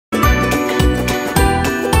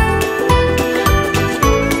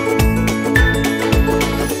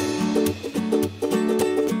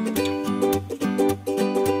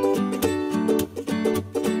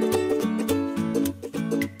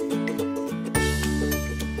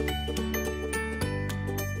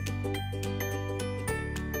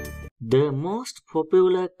The most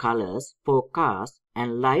popular colors for cars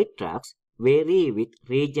and light trucks vary with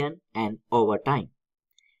region and over time.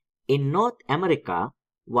 In North America,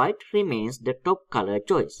 white remains the top color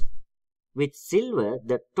choice, with silver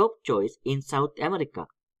the top choice in South America,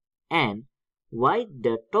 and white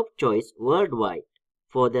the top choice worldwide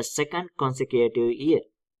for the second consecutive year.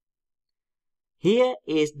 Here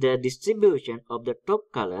is the distribution of the top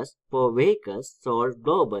colors for vehicles sold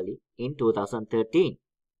globally in 2013.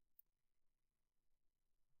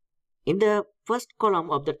 In the first column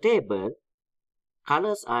of the table,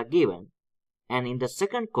 colors are given, and in the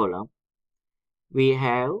second column, we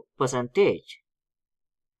have percentage.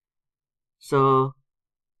 So,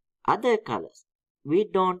 other colors, we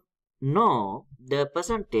don't know the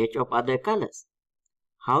percentage of other colors.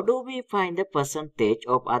 How do we find the percentage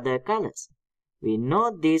of other colors? We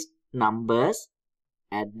know these numbers,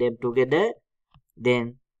 add them together,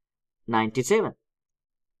 then 97.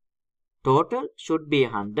 Total should be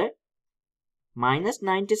 100 minus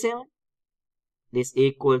 97. This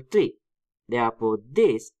equals 3. Therefore,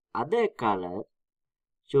 this other color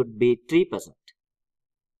should be 3%.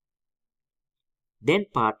 Then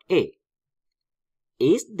part A.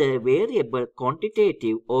 Is the variable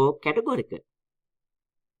quantitative or categorical?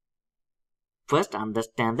 First,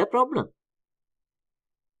 understand the problem.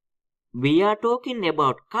 We are talking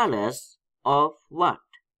about colors of what?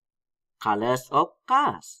 Colors of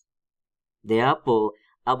cars. Therefore,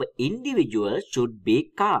 our individual should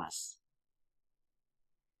be cars.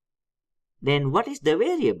 Then what is the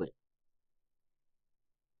variable?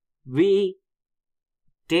 We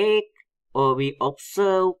take or we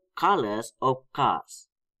observe colors of cars.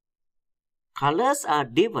 Colors are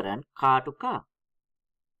different car to car.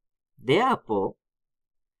 Therefore,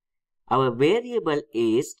 our variable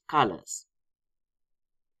is colors.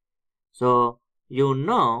 So, you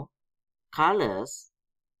know colors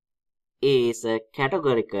is a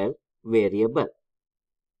categorical variable.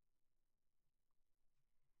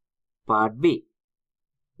 Part B.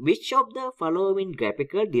 Which of the following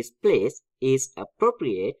graphical displays is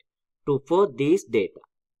appropriate for these data?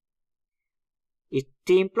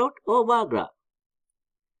 Stream plot or bar graph?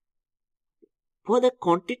 For the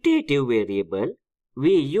quantitative variable,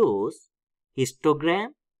 we use histogram,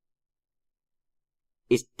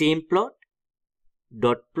 stream plot,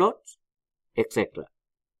 dot plots, etc.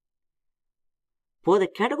 For the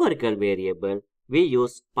categorical variable, we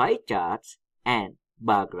use pie charts and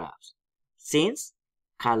bar graphs. Since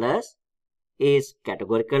colors is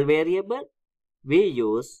categorical variable, we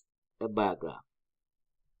use a bar graph.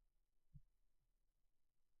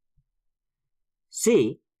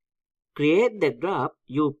 C. Create the graph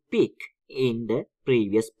you pick in the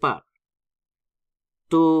previous part.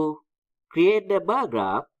 To create the bar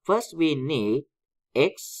graph, first we need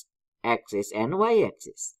x-axis and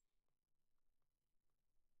y-axis.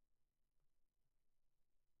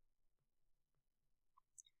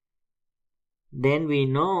 Then we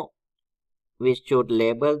know we should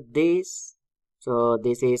label this. So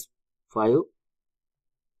this is 5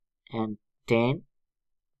 and 10,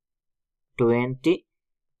 20,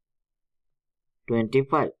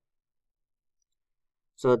 25.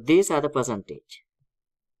 So these are the percentage.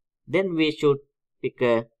 Then we should pick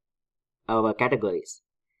our categories.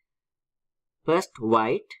 First,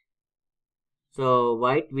 white. So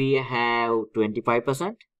white we have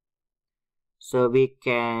 25%. So we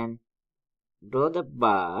can draw the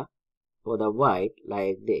bar for the white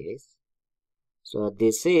like this. So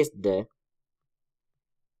this is the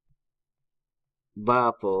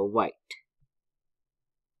bar for white.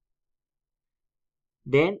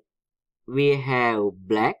 Then we have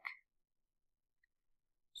black.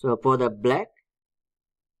 So for the black,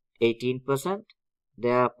 18%.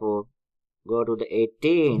 Therefore, go to the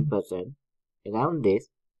 18% around this.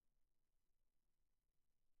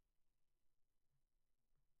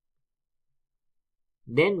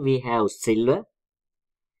 Then we have silver.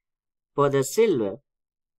 For the silver,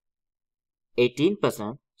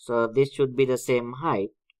 18%. So this should be the same height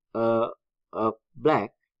of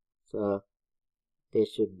black. So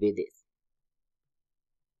this should be this.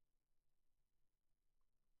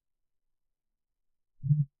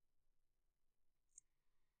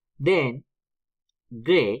 Then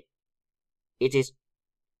gray, it is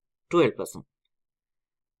 12%.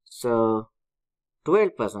 So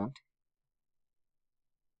 12%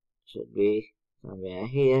 should be somewhere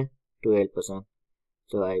here, 12%.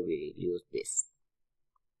 So I will use this.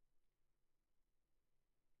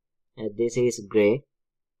 And this is gray.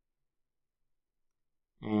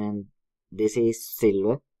 And this is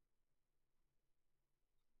silver.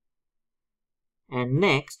 And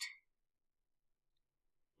next,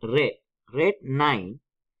 red. Red 9.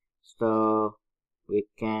 So we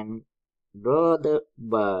can draw the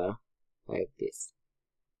bar like this.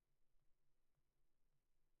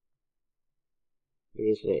 It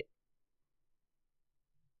is red.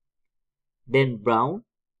 Then brown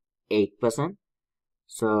 8%.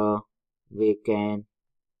 So we can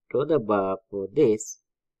draw the bar for this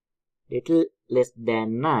little less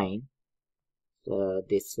than 9. So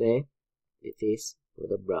this way, this is for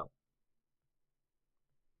the brown.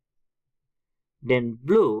 Then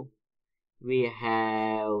blue, we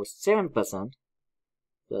have 7%.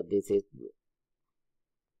 So this is blue.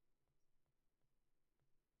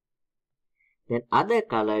 Then other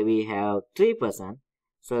color we have 3%.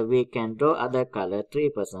 So we can draw other color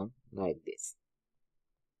 3% like this.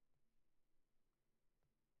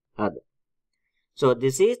 Other. So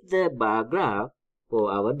this is the bar graph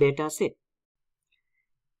for our data set.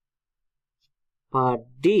 Part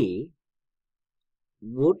D.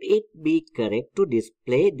 Would it be correct to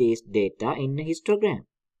display this data in a histogram?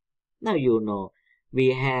 Now you know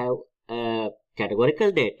we have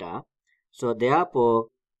categorical data. So therefore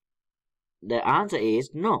the answer is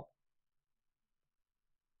no.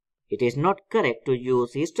 It is not correct to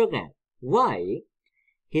use histogram. Why?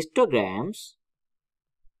 Histograms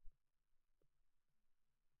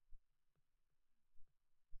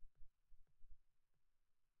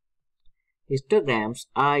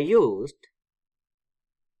are used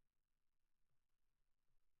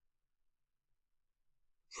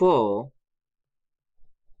for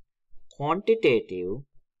quantitative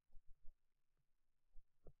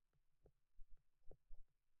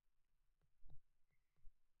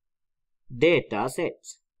data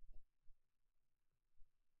sets,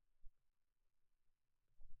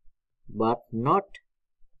 but not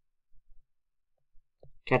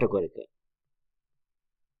categorical.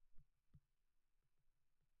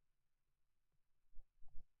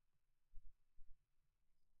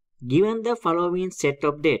 Given the following set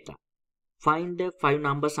of data, find the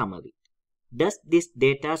 5-number summary. Does this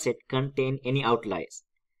data set contain any outliers?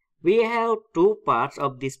 We have two parts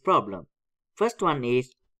of this problem. First one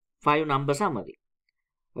is 5-number summary.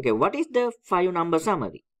 Okay, what is the 5-number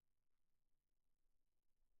summary?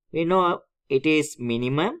 We know it is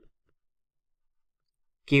minimum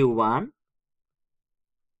Q1,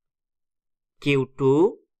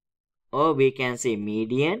 Q2, or we can say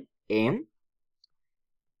median M,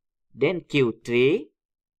 then Q3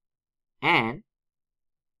 and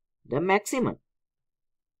the maximum.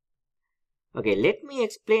 Okay, let me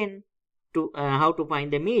explain how to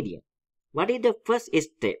find the median. What is the first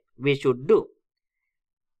step we should do?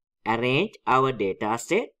 Arrange our data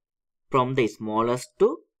set from the smallest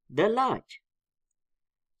to the large.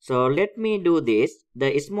 So let me do this.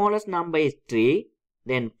 The smallest number is 3,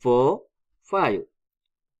 then 4, 5.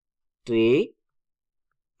 3,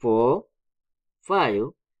 4, 5,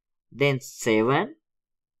 then 7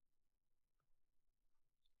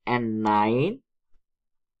 and 9,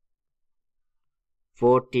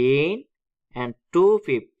 14 and 2,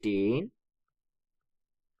 15,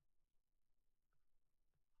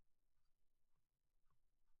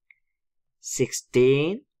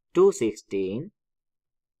 16, 2, 16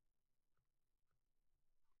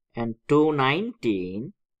 and 2,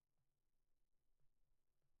 19,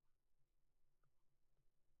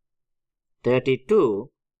 32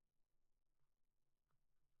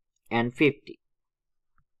 and 50.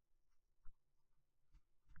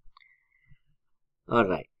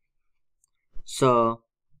 Alright. So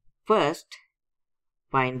first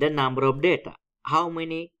find the number of data. How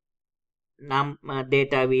many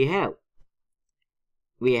data we have?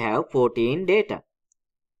 We have 14 data.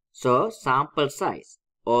 So sample size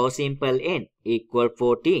or simple n equal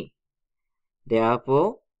 14.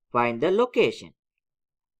 Therefore find the location.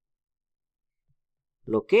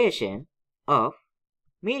 Location of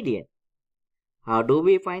median. How do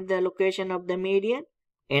we find the location of the median?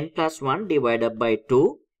 N plus 1 divided by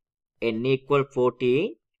 2. N equal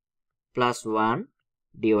 14 plus 1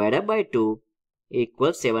 divided by 2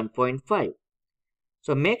 equals 7.5.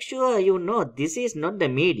 So make sure you know this is not the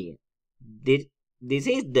median. This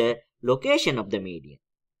is the location of the median.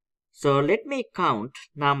 So let me count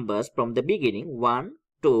numbers from the beginning. 1,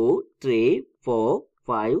 2, 3, 4,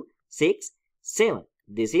 5, 6, 7.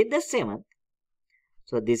 This is the 7th.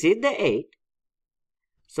 So this is the 8th.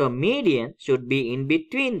 So median should be in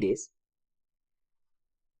between this.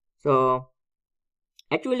 So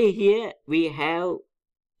actually here we have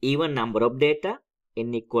even number of data.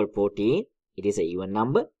 N equal 14. It is an even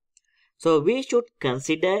number. So we should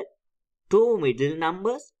consider two middle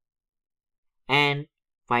numbers and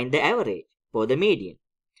find the average for the median.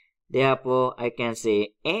 Therefore I can say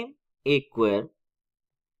M equal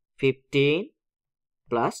 15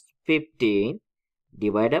 plus 15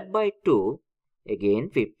 divided by 2, again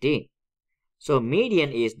 15. So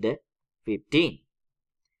median is the 15.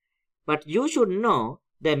 But you should know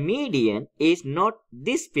the median is not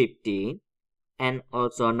this 15 and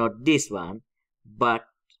also not this one, but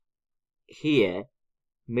here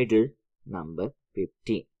middle number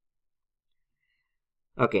 15.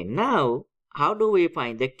 Okay, now how do we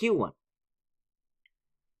find the Q1?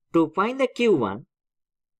 To find the Q1,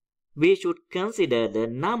 we should consider the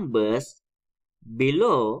numbers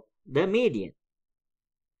below the median.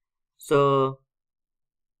 So,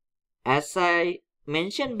 as I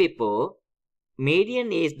mentioned before,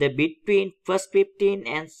 median is the between first 15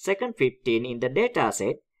 and second 15 in the data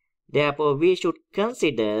set. Therefore, we should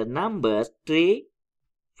consider numbers 3,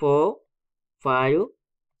 4, 5,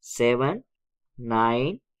 7,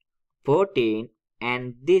 9, 14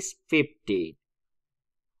 and this 15.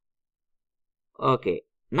 Okay,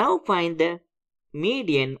 now find the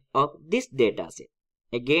median of this data set.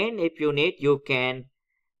 Again, if you need, you can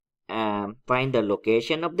find the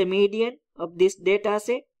location of the median of this data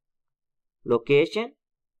set. Location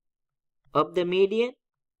of the median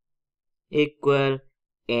equal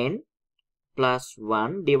n plus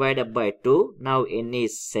 1 divided by 2. Now n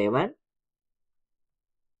is 7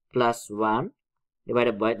 plus 1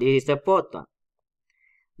 divided by, this is the fourth one.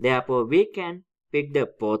 Therefore, we can pick the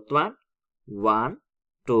fourth one. 1,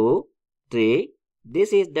 2, 3.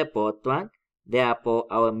 This is the fourth one. Therefore,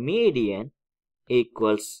 our median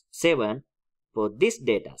equals 7 for this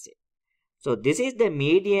data set. So, this is the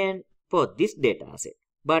median for this data set.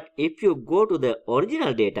 But if you go to the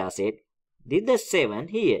original data set, this is the 7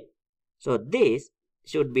 here. So, this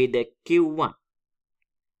should be the Q1.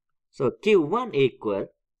 So, Q1 equal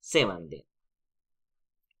 7 then.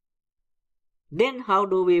 Then how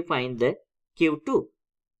do we find the Q2?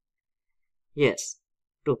 Yes,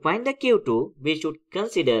 to find the Q2, we should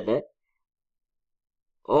consider the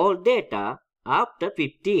all data after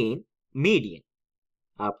 15 median.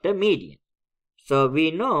 After median. So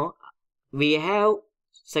we know we have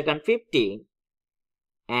second 15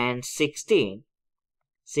 and 16,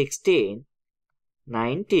 16,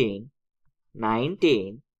 19,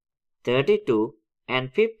 19, 32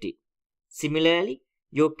 and 50. Similarly,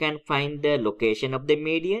 you can find the location of the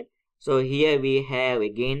median. So here we have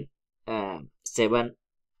again 7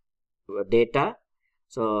 data.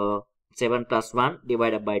 So 7 plus 1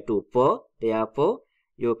 divided by 2, 4. Therefore,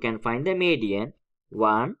 you can find the median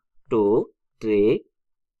 1, 2, 3,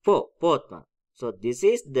 4. Fourth one. So this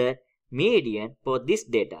is the median for this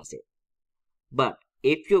data set. But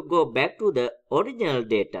if you go back to the original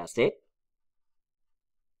data set,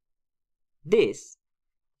 this.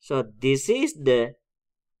 So this is the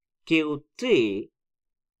Q3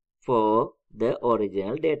 for the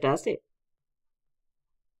original data set.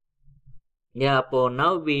 Therefore,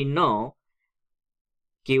 now we know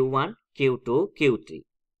Q1, Q2, Q3.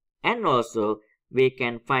 And also, we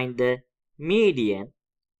can find the median.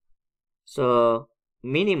 So,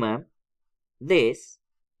 minimum, this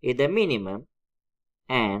is the minimum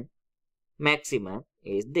and maximum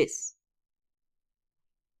is this.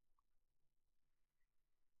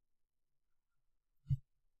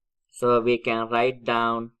 So, we can write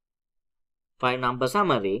down 5-number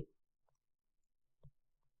summary.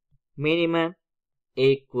 Minimum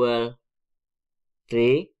equal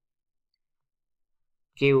 3,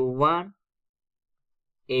 Q1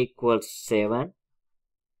 equals 7,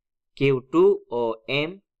 Q2 or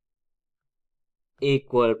M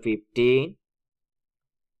equal 15,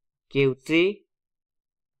 Q3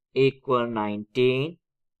 equal 19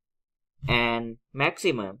 and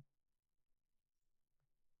maximum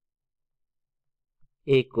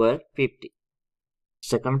equal 50.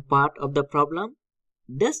 Second part of the problem.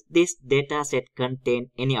 Does this data set contain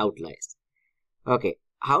any outliers? Okay,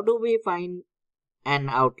 how do we find an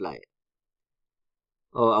outlier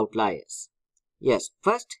or outliers? Yes,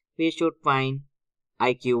 first we should find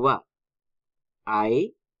IQR.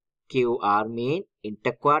 IQR means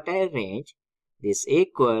interquartile range. This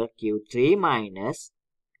equal Q3 minus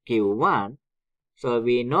Q1. So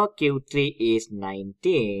we know Q3 is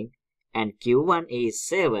 19 and Q1 is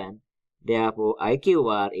 7. Therefore,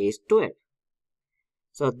 IQR is 12.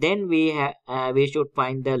 So then we should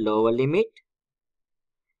find the lower limit.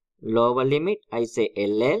 Lower limit, I say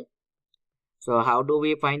LL. So how do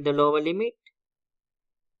we find the lower limit?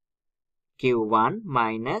 Q1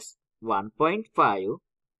 minus 1.5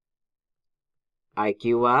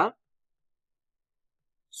 IQR.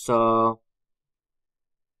 So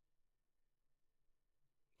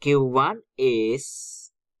Q1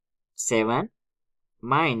 is 7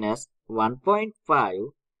 minus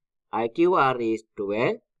 1.5. IQR is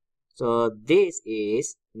 12. So this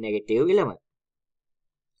is negative 11.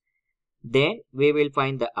 Then we will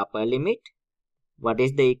find the upper limit. What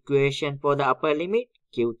is the equation for the upper limit?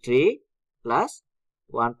 Q3 plus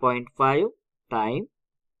 1.5 times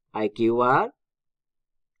IQR.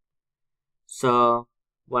 So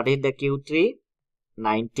what is the Q3?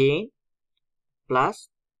 19 plus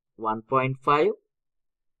 1.5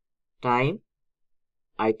 times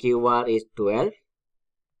IQR is 12.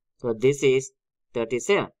 So this is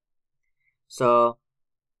 37. So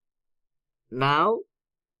now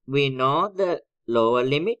we know the lower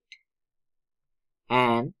limit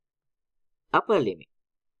and upper limit.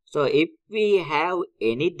 So if we have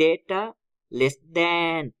any data less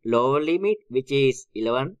than lower limit, which is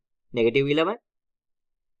 11, negative 11,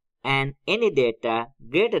 and any data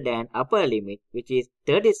greater than upper limit, which is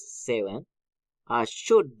 37,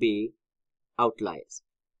 should be outliers.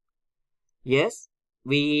 Yes,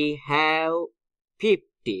 we have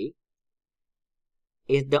 50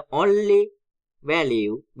 is the only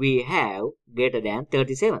value we have greater than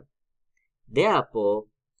 37. Therefore,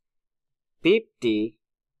 50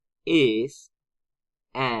 is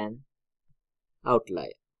an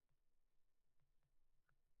outlier.